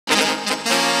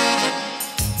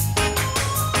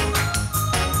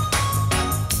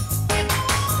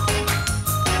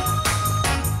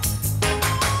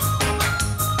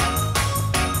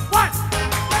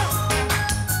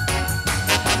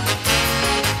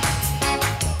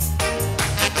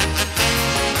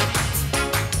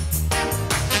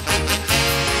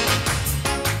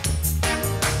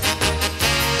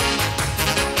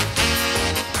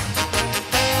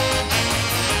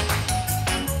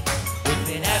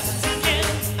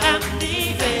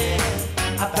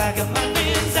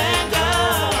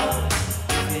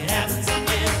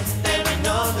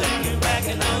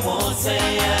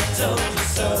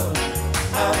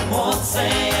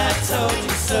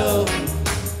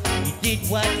did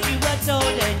what you were told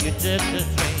and you took the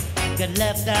train. Got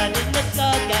left out in the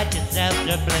car, got yourself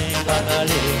to blame. But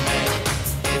believe me,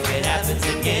 if it happens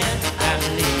again, I'm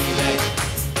leaving.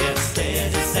 Just stay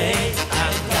the same,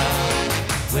 I'm gone.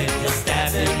 With the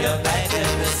stab in your back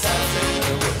and the sound in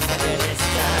the woods, then it's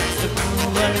time to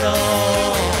move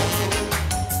along.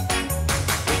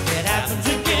 If it happens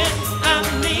again, I'm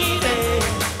leaving.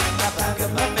 I pack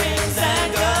up my things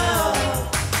and go.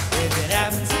 If it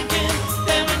happens again,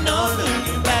 there ain't no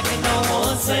looking back, and no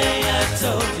one say I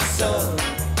told you so.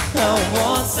 No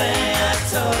one say I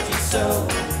told you so.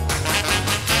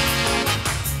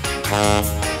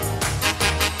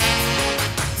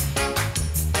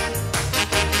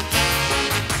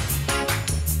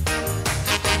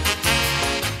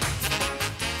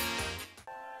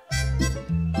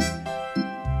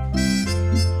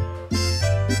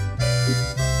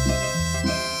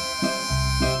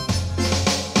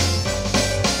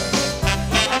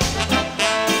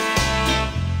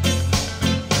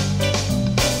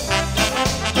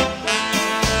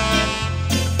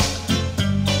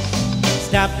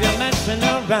 Stop your messing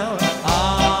around.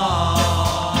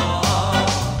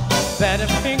 Better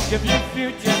think of your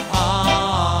future.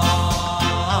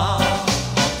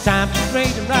 Time to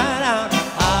straighten right out.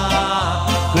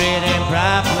 Creating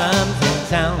problems in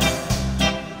town.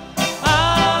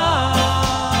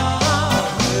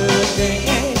 Good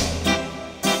day.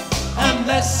 A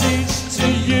message to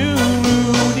you,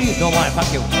 Rudy. Don't worry,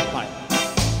 fuck you. Bye.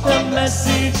 A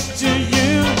message to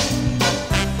you.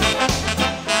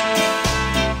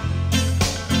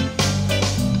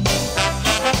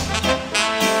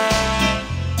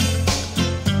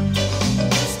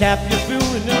 Stop your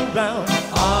fooling around.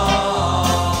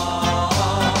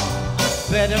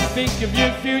 Better think of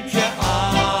your future.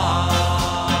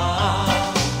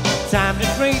 Time to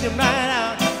straighten right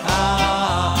out.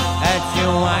 As you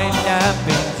wind up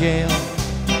in jail.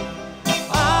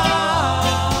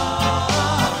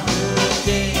 Good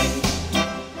day.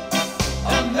 A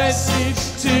message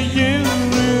to you,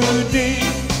 Rudy.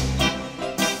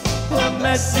 A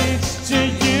message to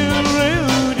you, Rudy.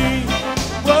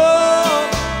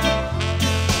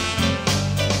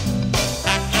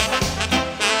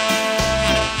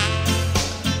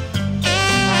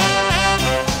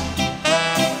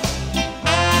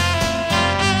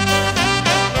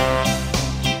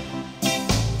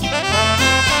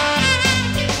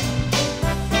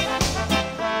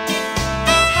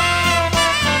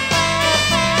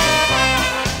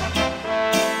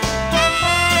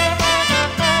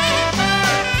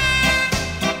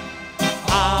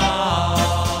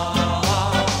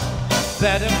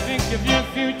 Better think of your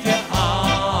future.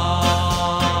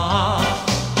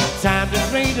 Time to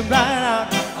straighten right out.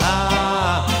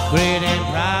 Creating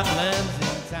problems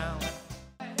in town.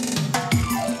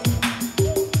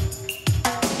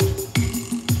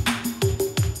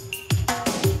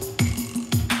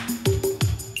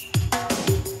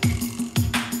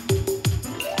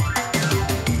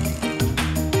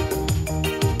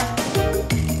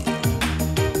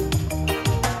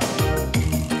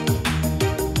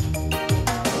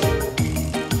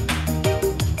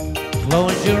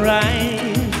 Close your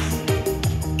eyes,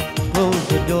 close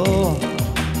the door.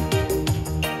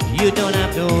 You don't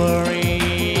have to worry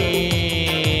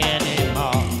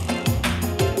anymore.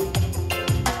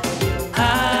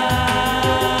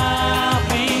 I'll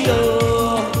be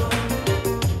your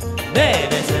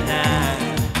baby tonight.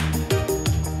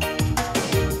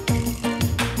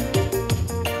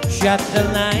 Shut the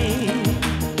light,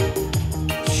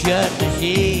 shut the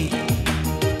shade.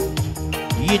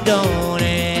 You don't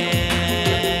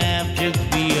have to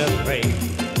be afraid.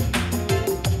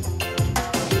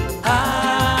 I'll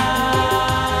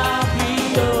be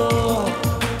your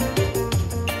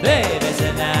baby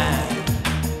tonight.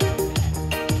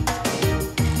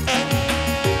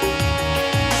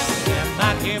 And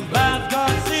my Kimber's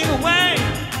gonna sing away.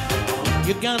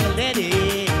 You're gonna let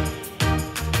it.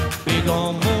 Big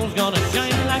old moon's gonna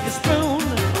shine like a spoon.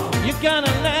 You're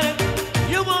gonna let it.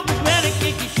 You won't regret it.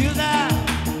 Kick your shoes out.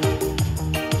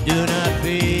 Do not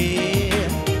fear.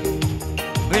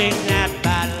 Bring that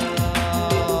bottle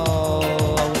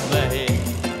over here.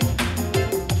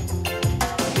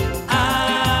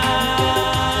 I'll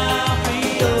be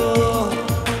your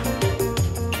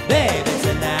baby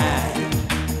tonight.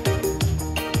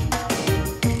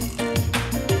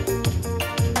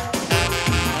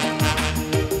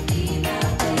 Be my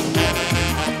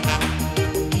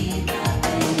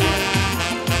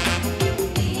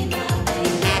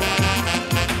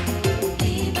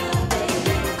baby.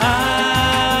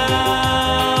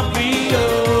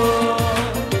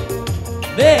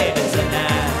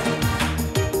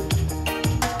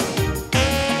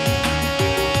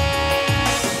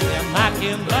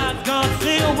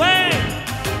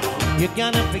 you're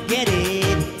gonna forget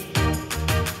it.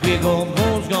 Big old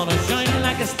moon's gonna shine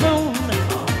like a spoon.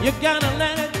 You're gonna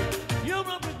let it, you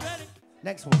won't regret it.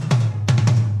 Next one.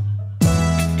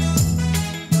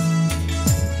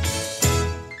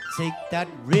 Take that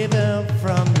river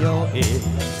from your head.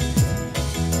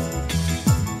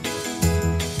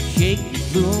 Shake your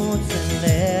boots and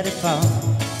let it fall.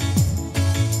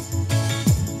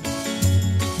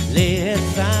 Lay it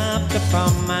soft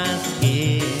upon my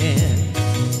skin,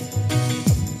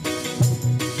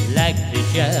 like the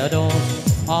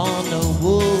shadows on the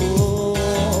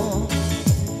wall.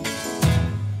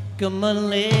 Come and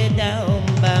lay down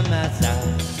by my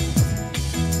side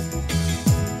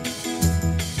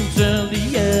until the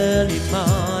early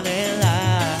morning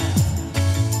light.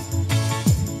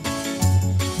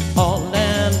 All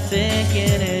I'm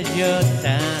thinking is your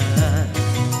time.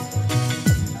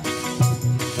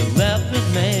 So help us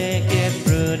make it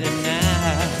through the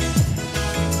night.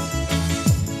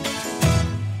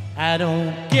 I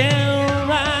don't care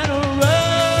right or wrong.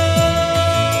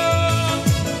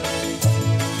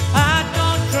 I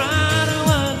don't try to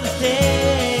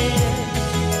understand.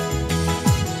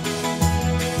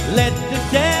 Let the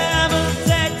devil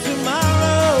take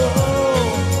tomorrow.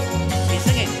 Hey,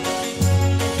 sing it.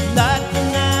 Like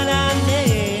tonight I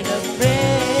need a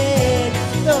friend.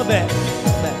 No bad,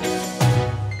 no bad.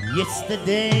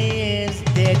 Yesterday is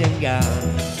dead and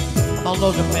gone. All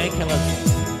those are painkillers.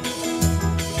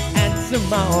 And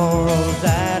tomorrow's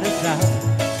out of sight.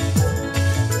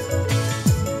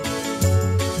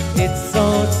 It's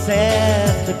so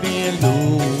sad to be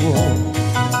alone.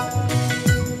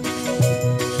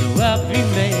 So help me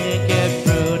make it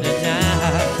through the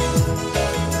night.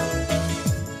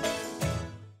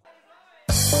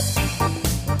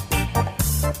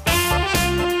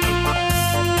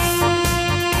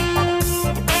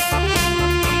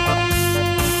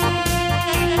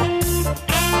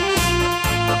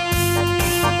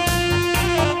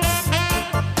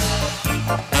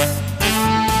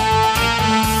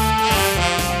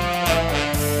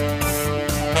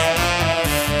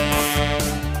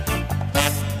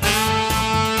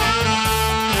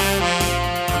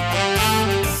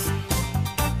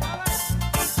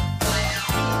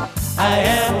 I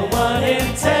am a 1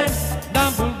 in 10,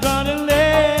 number running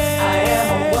late. I am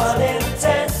a 1 in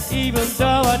 10, even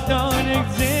though I don't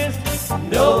exist.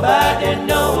 Nobody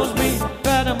knows me,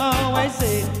 but I'm always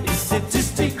a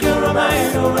statistical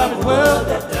reminder of a world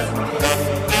that doesn't care.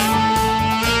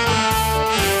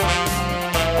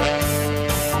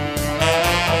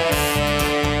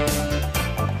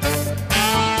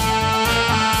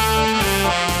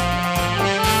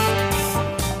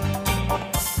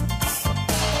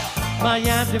 My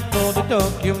eyes are for the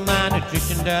Tokyo, my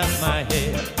nutrition does my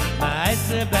hair. My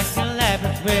eyes are black and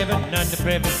laughing, swimming under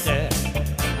private stairs.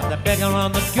 I'm the beggar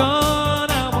on the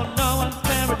corner, I want no one's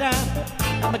paradise.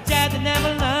 I'm a child that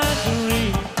never learned to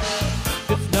read,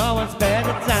 'cause no one's spare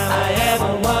the time. I am a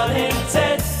 1 in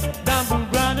 10, number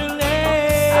running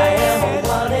late. I am a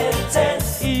 1 in 10,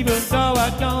 even though I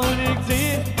don't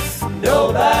exist.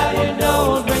 Nobody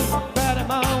knows me, but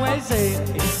I'm always saying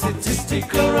a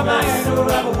statistical reminder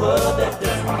of a world that doesn't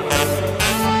care.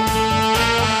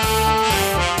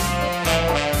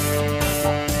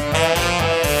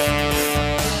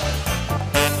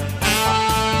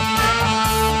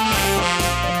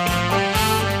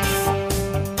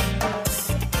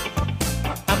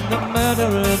 I'm the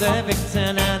murderer, the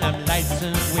victim, and I'm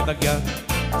licensed with a gun.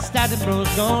 Started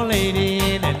bros, old lady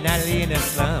in an alley in a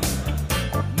slum.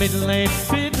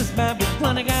 Middle-aged businessman with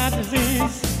chronic eye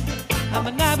disease. I'm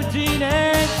an average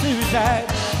and suicide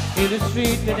in a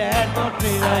street that has no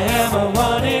trees. I am a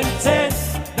 1 in 10,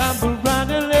 number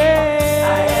running late.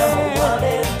 I am a 1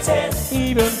 in 10,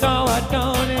 even though I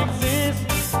don't exist.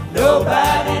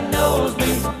 Nobody knows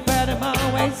me, but I'm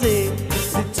always a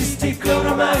statistical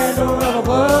reminder of a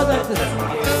world that doesn't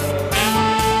care.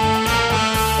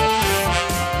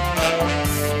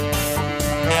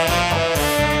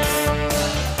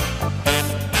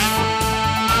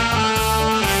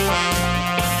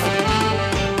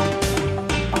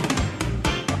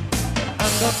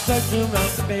 Searching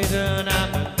around the basin,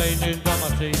 I'm invading from my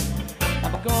seat.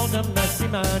 I'm a golden messy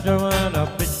minder and a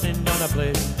bitchin' on a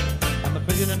place. I'm a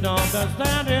billion dog that's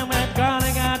standing with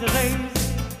chronic eye disease.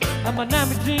 I'm an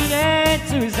average and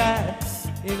suicide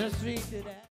in a street that I...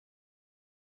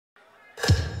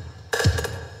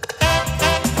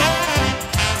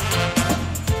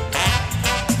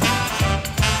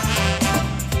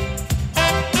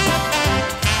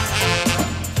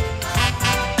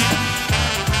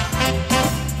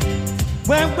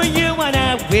 Where were you on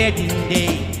our wedding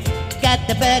day? Got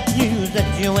the bad news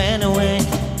that you went away.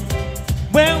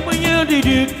 Where were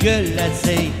you, girl, I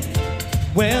say?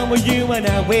 Where were you on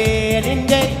our wedding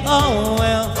day? Oh,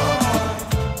 well,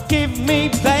 give me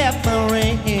back my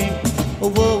ring.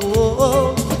 Oh, oh, oh,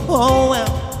 oh, oh,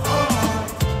 well,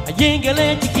 I ain't gonna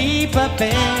let you keep up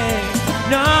there.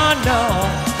 No, no.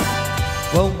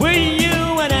 Well, were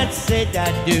you when I said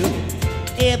I do?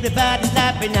 Everybody's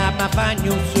laughing at my fine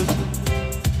new suit.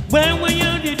 Where were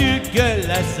you,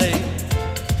 girl, I say?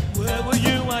 Where were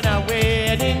you on our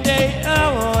wedding day?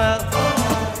 Oh, well,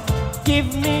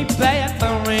 give me back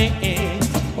my ring.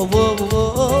 Oh, oh,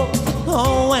 oh, oh,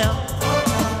 oh, well,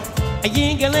 I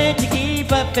ain't gonna let you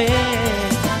keep up there.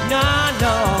 No,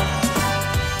 no.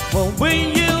 Well, were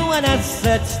you when I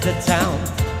searched the town?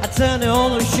 I turned the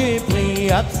whole ship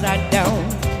upside down.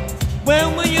 Where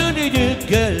were you,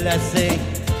 girl, I say?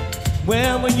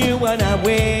 Where were you on our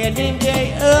wedding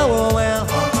day? Oh, well,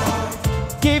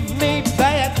 give me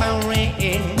back my ring.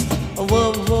 Oh,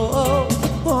 oh, oh,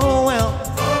 oh, well,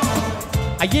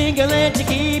 I ain't gonna let you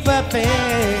keep up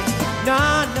there.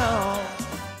 No, no.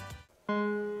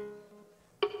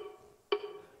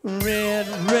 Red,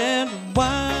 red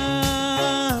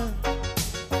wine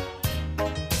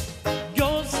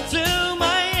goes to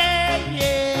my head,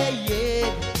 yeah, yeah.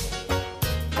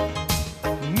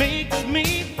 Makes me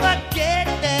forget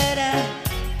that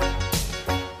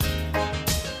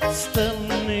I still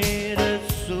need a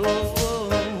soul.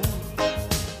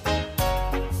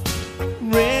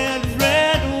 Red,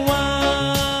 red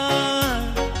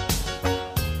wine,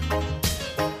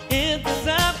 it's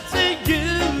up to you.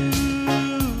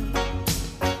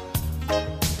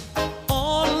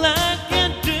 All I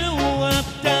can do,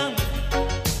 I've done.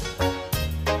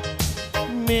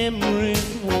 Memories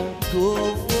won't go.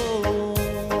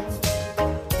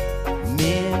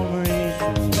 Memories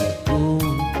won't go.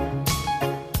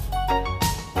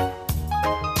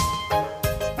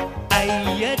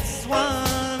 It's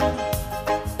one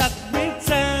that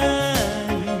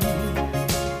return.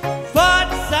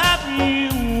 Thoughts of you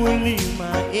will leave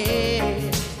my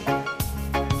head.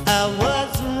 I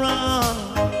was wrong.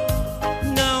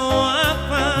 Now I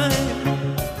find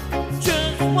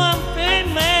just one thing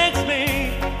makes me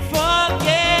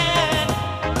forget.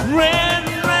 Red,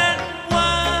 red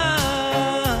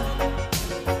wine,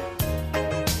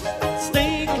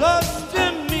 stay close to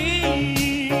me.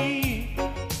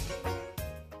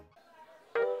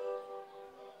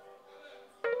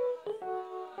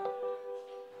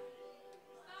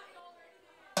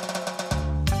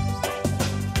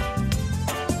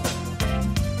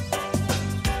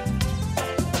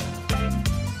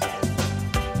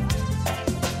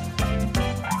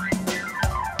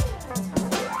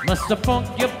 Must have funk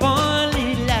your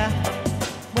body life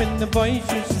when the voice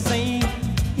used to sing,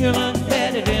 you look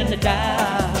better than the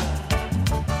dark.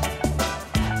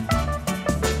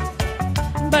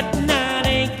 But now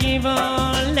they give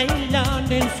all lay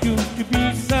London school to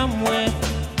be somewhere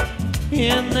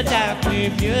in the dark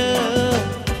with you.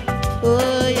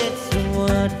 Oh, yes,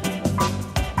 what?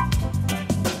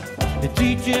 The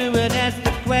teacher would ask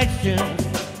the questions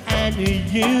and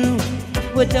you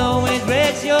would always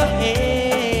raise your head.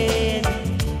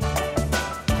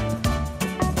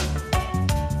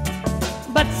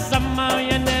 But somehow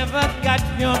you never got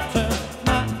your turn.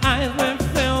 My eyes were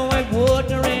filled with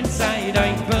water inside,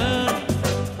 I burned.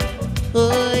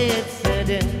 Oh, yes, I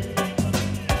did.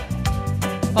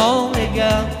 Only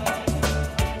girl,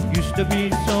 used to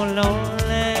be so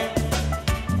lonely.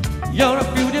 You're a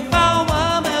beautiful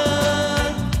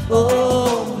woman.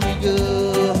 Only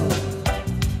girl,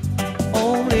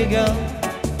 only girl,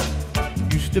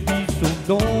 used to be so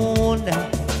lonely.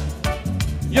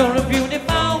 You're a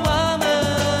beautiful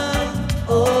woman.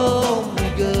 Only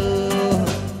girl.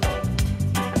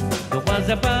 There was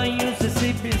a boy used to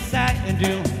sit beside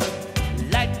you,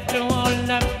 like to all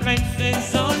the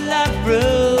places on the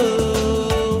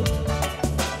road.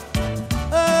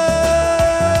 Oh,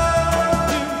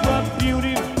 you are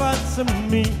beautiful to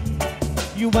me.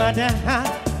 You are the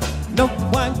heart no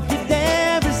one could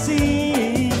ever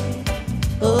see.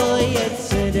 Oh,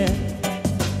 yes, it is.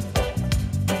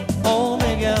 Oh,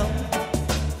 my girl,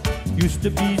 used to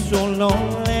be so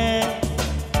lonely.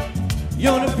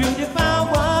 You're a beautiful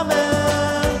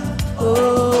woman.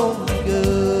 Oh, my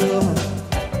girl,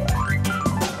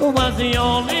 was the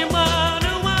only one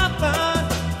who I found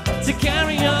to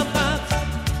carry your box,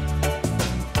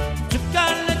 to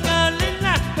call the girl in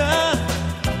laughter,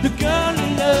 the girl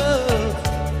in love.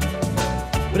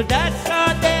 But that's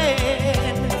not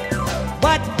then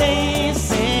what they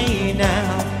say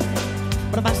now.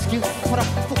 But I'm asking for a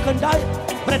fucking dollar,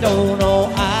 but I don't know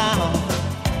how.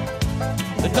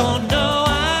 I don't know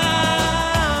how.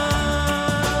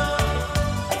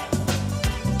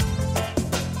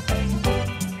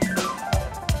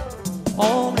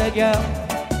 girl.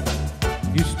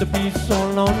 Used to be so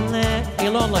lonely,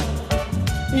 you're lonely.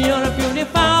 You're a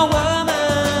beautiful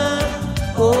woman.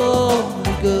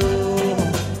 Homely girl,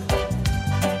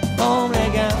 homely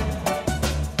girl.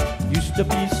 Used to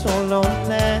be so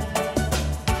lonely.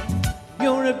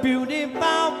 You're a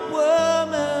beautiful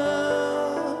woman.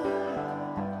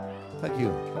 Thank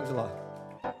you. Thanks a lot.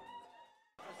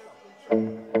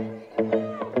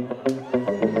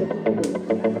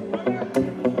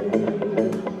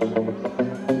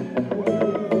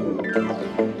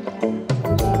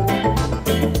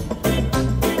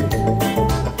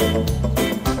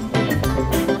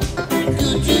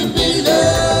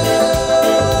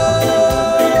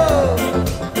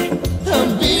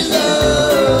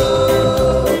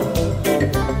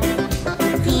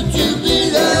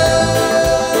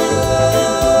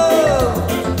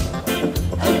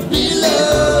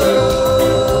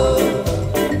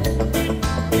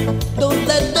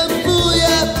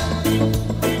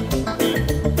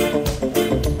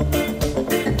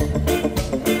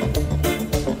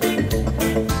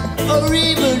 Or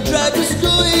even try to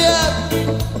screw you up.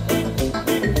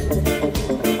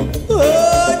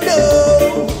 Oh no,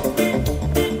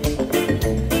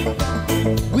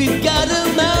 we've got a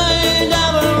mind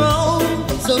of our own,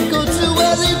 so go to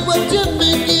well if what you're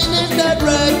thinking is not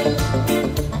right.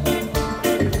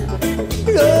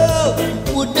 Love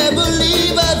would never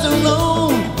leave us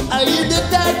alone. Are you the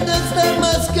darkness that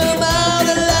must come out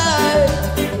alive?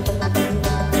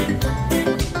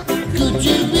 Could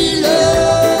you be loved?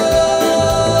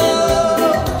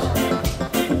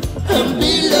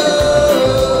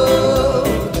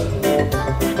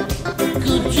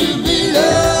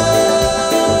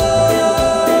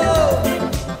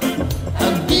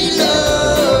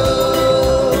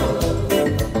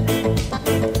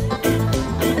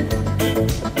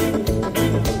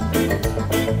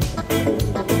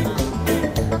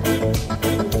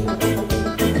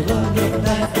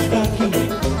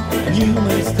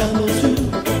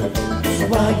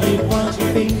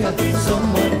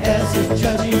 Someone else is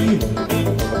judging you.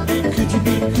 Could you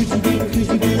be loved? Could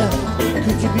you be loved?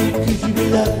 Could you be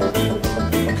loved?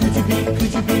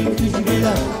 Could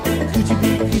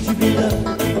you be loved?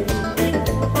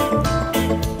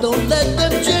 Don't let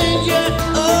them change you.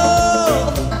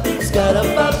 Oh,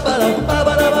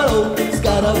 Scara-ba-ba-da-ba-ba-da-ba-do,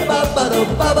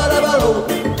 Scara-ba-ba-da-ba-ba-da-ba-do.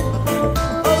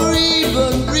 Or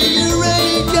even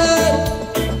rearrange it.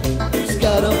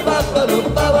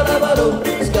 Scara-ba-ba-da-ba-ba-da-ba-do,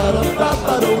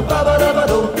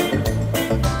 Scara-ba-ba-da-ba-ba-da-ba-do.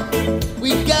 We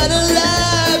got a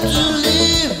life to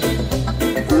live.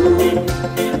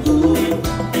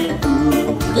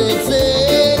 They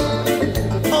say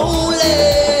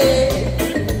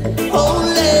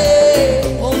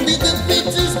only the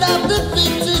fittest of the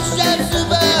fittest shall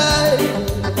survive.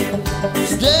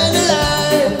 Stand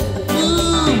alive.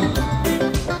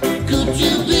 Could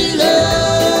you be loved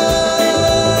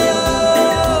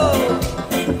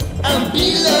and be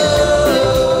loved?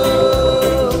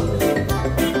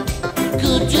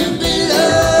 Could you be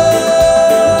loved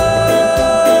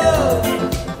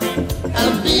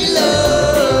and be loved?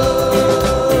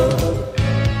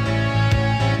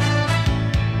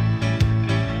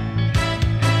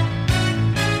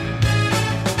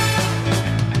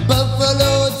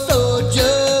 Buffalo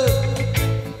soldier,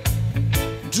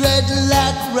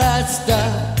 dreadlock rasta.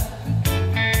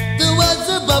 There was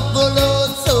a buffalo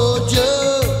soldier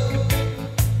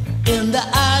in the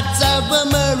heart of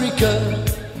America,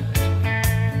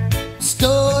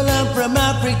 stolen from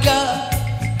Africa,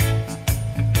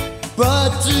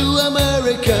 brought to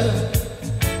America,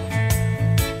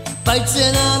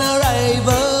 fighting on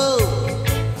arrival,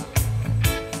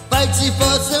 fighting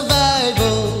for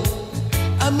survival.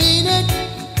 I mean it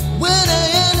when I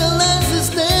analyze the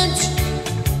stench.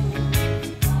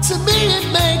 To me it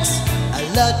makes a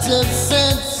lot of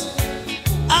sense.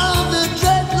 All the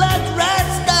dreadlock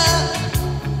rasta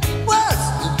was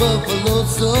the buffalo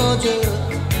soldier,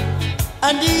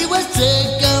 and he was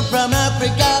taken from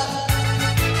Africa,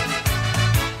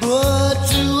 brought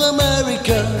to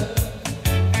America,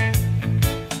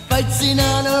 fighting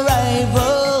on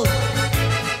arrival,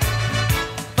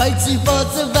 fighting for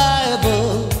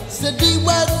survival. Said he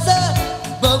was a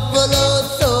buffalo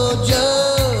soldier,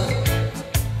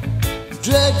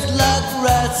 dreadlock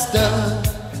rasta,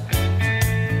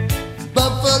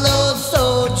 buffalo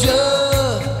soldier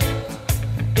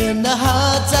in the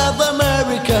heart of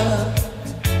America.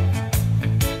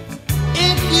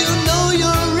 If you know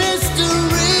your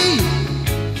history,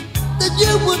 then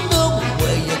you would know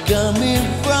where you're coming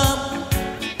from.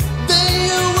 Then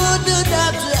you wouldn't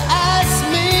have to ask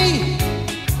me,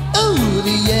 who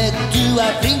the heck do I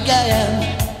think I am?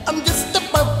 I'm just a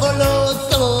buffalo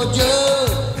soldier.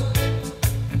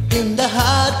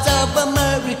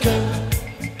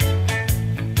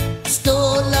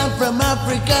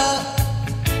 Africa,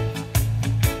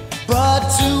 brought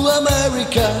to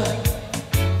America,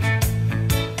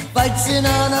 fighting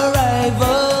on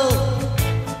arrival,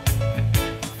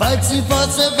 fighting for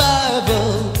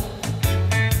survival.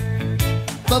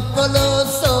 Buffalo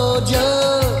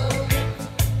soldier,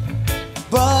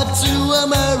 brought to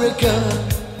America.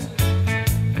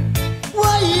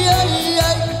 Why,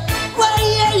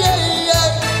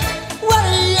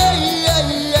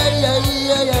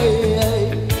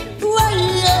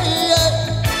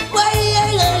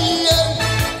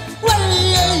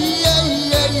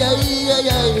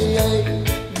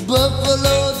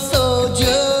 Buffalo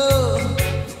soldier,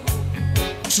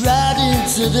 trod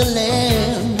into the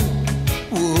land.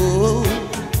 Whoa,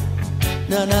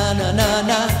 na na na na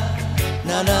na,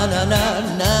 na na na na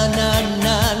na na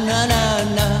na na na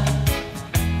na.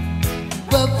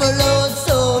 Buffalo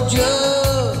soldier,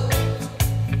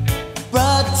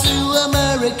 brought to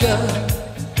America.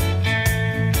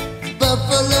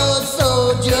 Buffalo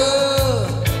soldier,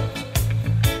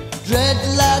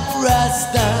 dreadlock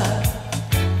Rasta,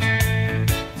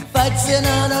 fighting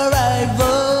on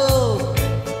arrival,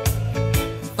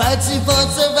 fighting for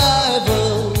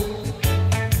survival,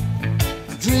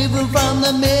 driven from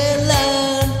the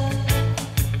mainland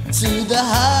to the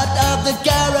heart of the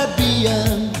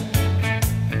Caribbean.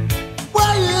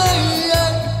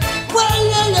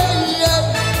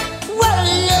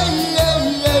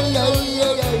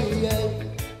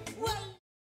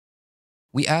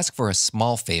 We ask for a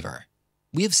small favor.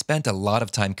 We have spent a lot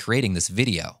of time creating this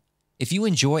video. If you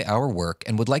enjoy our work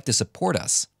and would like to support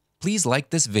us, please like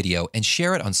this video and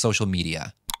share it on social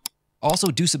media.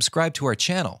 Also, do subscribe to our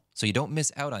channel so you don't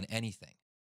miss out on anything.